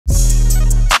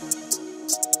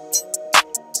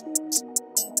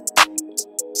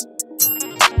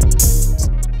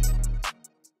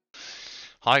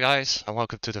Hi guys, and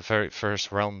welcome to the very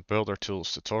first Realm Builder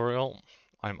Tools tutorial.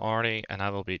 I'm Arnie, and I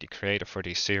will be the creator for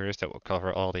this series that will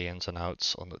cover all the ins and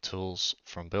outs on the tools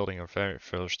from building your very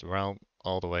first realm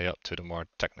all the way up to the more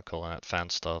technical and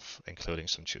advanced stuff, including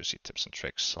some juicy tips and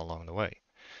tricks along the way.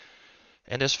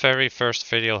 In this very first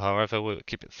video, however, we'll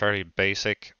keep it very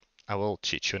basic. I will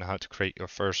teach you on how to create your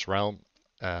first realm.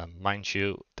 Mind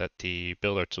you that the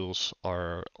builder tools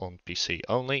are on PC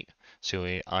only, so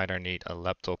you either need a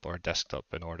laptop or a desktop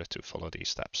in order to follow these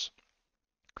steps.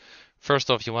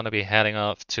 First off, you want to be heading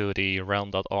off to the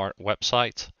realm.art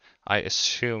website. I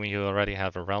assume you already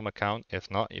have a Realm account.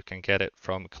 If not, you can get it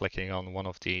from clicking on one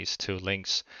of these two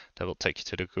links that will take you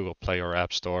to the Google Play or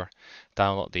App Store.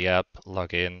 Download the app,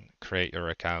 log in, create your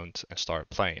account, and start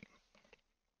playing.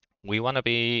 We want to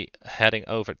be heading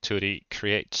over to the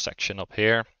Create section up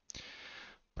here.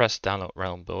 Press Download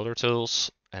Realm Builder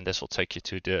Tools, and this will take you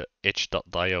to the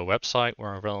itch.io website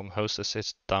where Realm hosts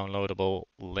its downloadable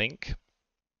link.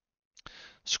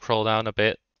 Scroll down a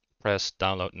bit, press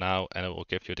download now, and it will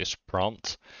give you this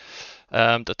prompt.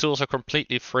 The tools are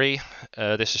completely free.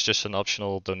 This is just an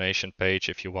optional donation page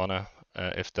if you wanna.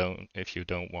 If you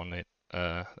don't want it,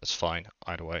 that's fine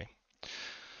either way.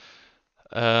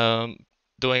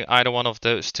 Doing either one of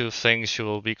those two things, you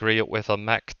will be greeted with a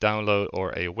Mac download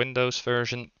or a Windows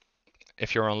version.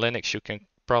 If you're on Linux, you can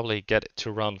probably get it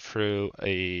to run through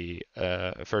a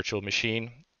virtual machine.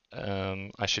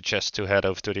 I suggest to head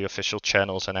over to the official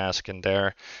channels and ask in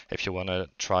there if you want to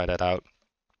try that out.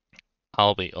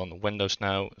 I'll be on Windows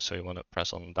now, so you want to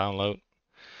press on download,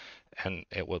 and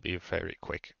it will be very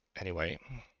quick anyway.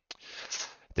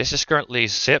 This is currently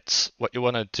zipped. What you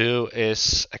want to do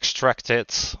is extract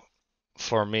it.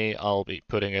 For me, I'll be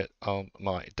putting it on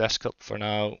my desktop for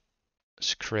now.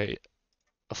 Let's create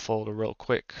a folder real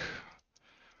quick.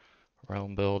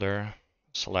 Realm Builder,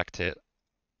 select it,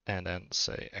 and then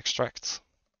say extract.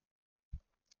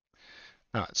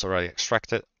 Now it's already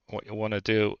extracted. What you want to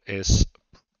do is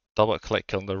double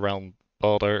click on the Realm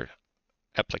Builder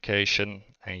application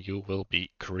and you will be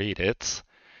greeted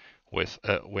with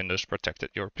a Windows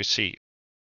protected your PC.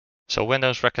 So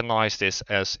Windows recognize this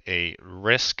as a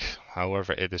risk,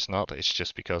 however it is not, it's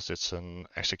just because it's an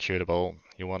executable.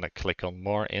 You want to click on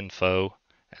more info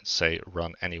and say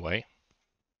run anyway.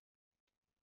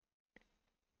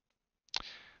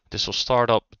 This will start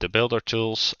up the builder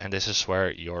tools, and this is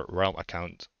where your Realm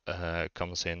account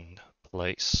comes in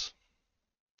place,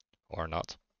 or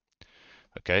not.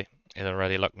 Okay, it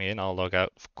already logged me in. I'll log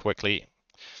out quickly.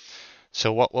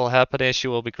 So what will happen is you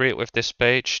will be greeted with this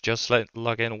page. Just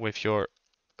log in with your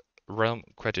Realm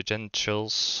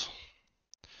credentials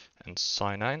and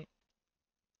sign in.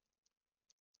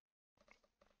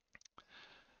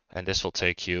 And this will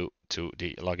take you to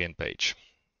the login page.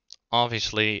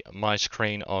 Obviously, my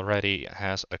screen already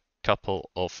has a couple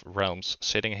of realms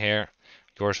sitting here.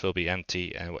 Yours will be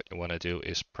empty, and what you want to do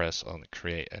is press on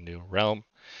create a new realm,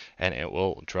 and it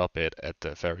will drop it at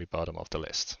the very bottom of the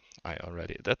list. I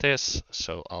already did this,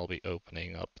 so I'll be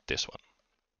opening up this one.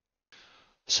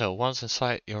 So once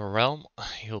inside your realm,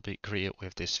 you'll be greeted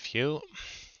with this view.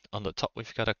 On the top,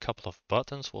 we've got a couple of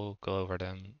buttons. We'll go over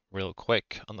them real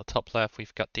quick. On the top left,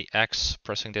 we've got the X.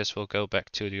 Pressing this will go back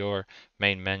to your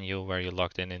main menu where you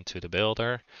logged in into the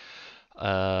builder.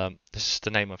 This is the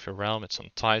name of your realm. It's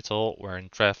on title. We're in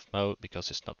draft mode because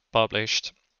it's not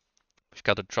published. We've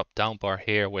got a drop down bar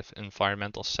here with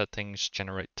environmental settings,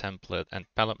 generate template, and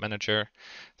palette manager.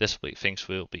 This will be things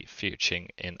we'll be featuring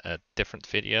in a different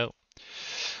video.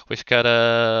 We've got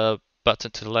a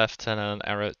button to the left and an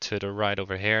arrow to the right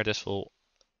over here. This will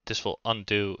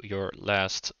undo your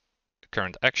last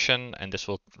current action, and this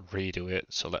will redo it.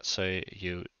 So let's say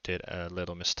you did a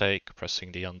little mistake,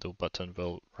 pressing the undo button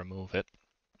will remove it,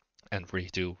 and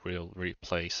redo will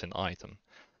replace an item.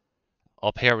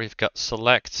 Up here we've got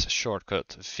select,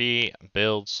 shortcut V,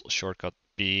 builds, shortcut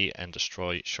B, and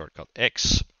destroy, shortcut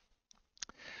X.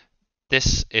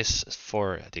 This is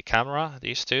for the camera,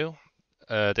 these two.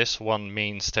 This one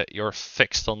means that you're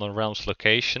fixed on the realm's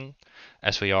location,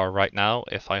 as we are right now.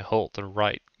 If I hold the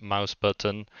right mouse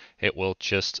button, it will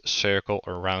just circle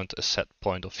around a set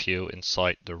point of view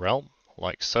inside the realm,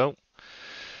 like so.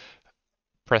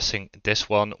 Pressing this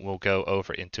one will go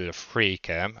over into the free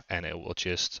cam, and it will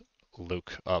just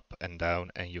look up and down,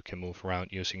 and you can move around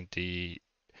using the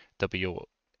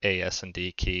WAS and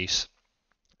D keys.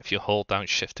 If you hold down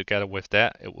shift together with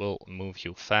that, it will move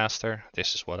you faster.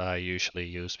 This is what I usually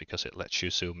use because it lets you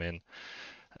zoom in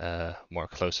more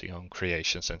closely on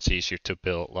creations and it's easier to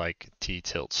build like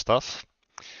detailed stuff.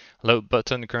 Load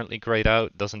button currently grayed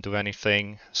out, doesn't do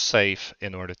anything. Save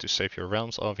in order to save your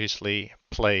realms, obviously.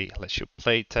 Play lets you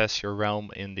play test your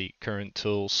realm in the current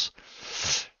tools.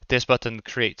 This button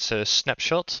creates a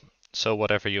snapshot, so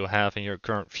whatever you have in your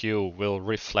current view will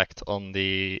reflect on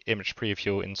the image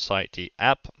preview inside the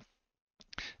app.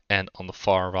 And on the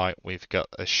far right, we've got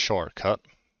a shortcut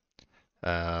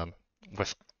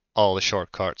with all the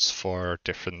shortcuts for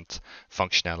different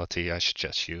functionality. I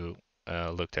suggest you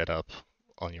look that up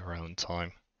on your own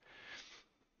time.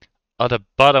 At the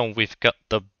bottom, we've got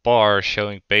the bar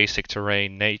showing basic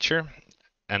terrain, nature,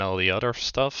 and all the other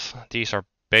stuff. These are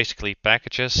basically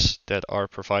packages that are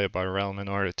provided by Realm in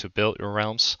order to build your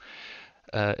realms.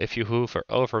 If you hover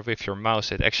over with your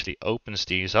mouse, it actually opens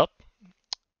these up.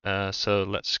 So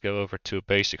let's go over to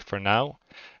basic for now.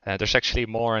 There's actually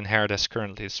more in here that's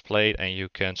currently displayed, and you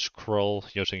can scroll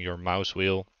using your mouse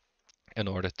wheel in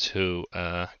order to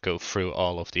go through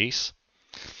all of these.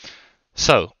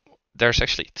 So there's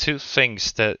actually two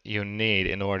things that you need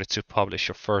in order to publish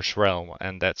your first realm,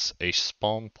 and that's a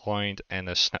spawn point and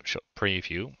a snapshot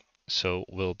preview. So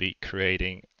we'll be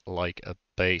creating like a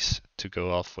base to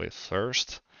go off with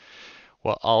first.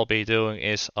 What I'll be doing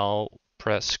is I'll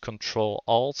press Control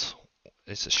Alt.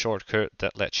 It's a shortcut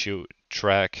that lets you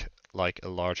drag like a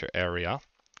larger area.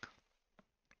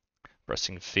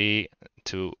 Pressing V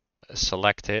to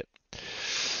select it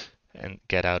and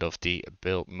get out of the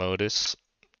build modus.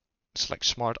 Select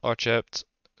Smart Object,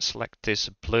 select this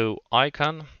blue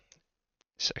icon.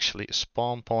 It's actually a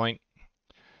spawn point.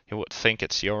 You would think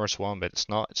it's yours one, but it's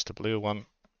not, it's the blue one.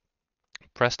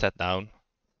 Press that down.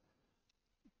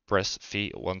 Press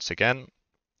V once again.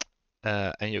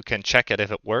 And you can check it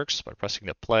if it works by pressing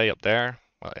the play up there.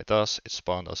 Well, it does, it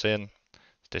spawned us in.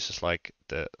 This is like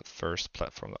the first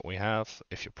platform that we have.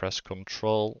 If you press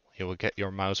Control, you will get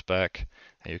your mouse back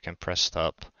and you can press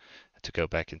stop to go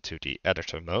back into the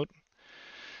editor mode.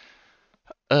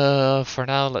 For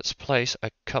now, let's place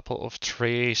a couple of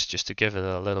trees just to give it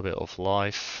a little bit of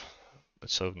life.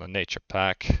 Let's open the nature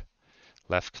pack.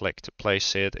 Left click to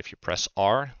place it. If you press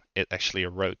R, it actually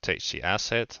rotates the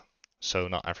asset. So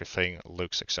not everything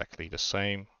looks exactly the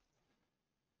same.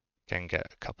 Can get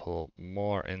a couple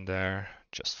more in there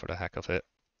just for the heck of it.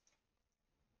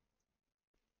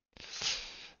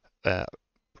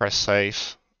 Press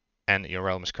save and your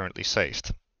realm is currently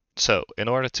saved. So in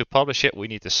order to publish it, we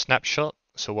need a snapshot.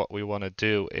 So what we want to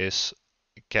do is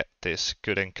get this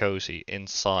good and cozy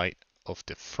inside of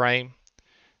the frame.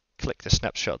 Click the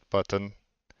snapshot button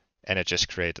and it just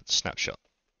created the snapshot.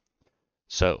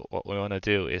 So what we want to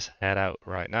do is head out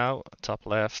right now, top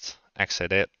left,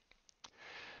 exit it,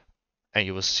 and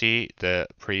you will see the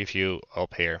preview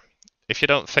up here. If you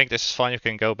don't think this is fine, you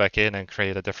can go back in and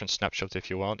create a different snapshot if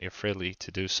you want. You're free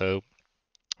to do so.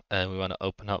 And we want to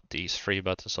open up these three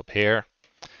buttons up here.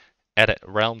 Edit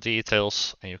realm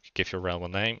details, and you can give your realm a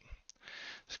name.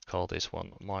 Let's call this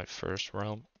one My First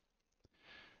Realm.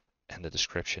 And the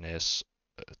description is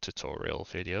a tutorial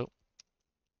video.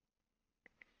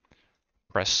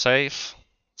 Press save.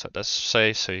 So that's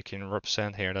save, so you can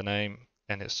represent here the name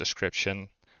and its description.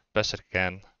 Press it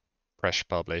again, press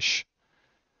publish.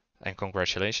 And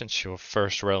congratulations, your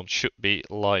first realm should be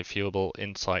live viewable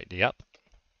inside the app.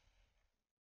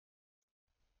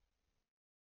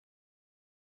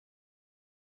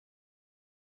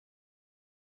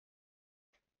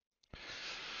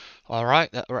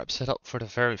 Alright, that wraps it up for the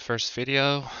very first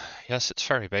video. Yes, it's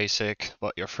very basic,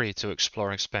 but you're free to explore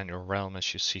and expand your realm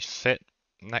as you see fit.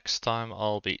 Next time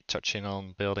I'll be touching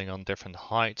on building on different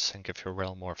heights and give your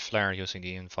realm more flair using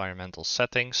the environmental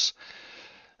settings.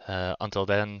 Until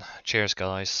then, cheers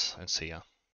guys, and see ya.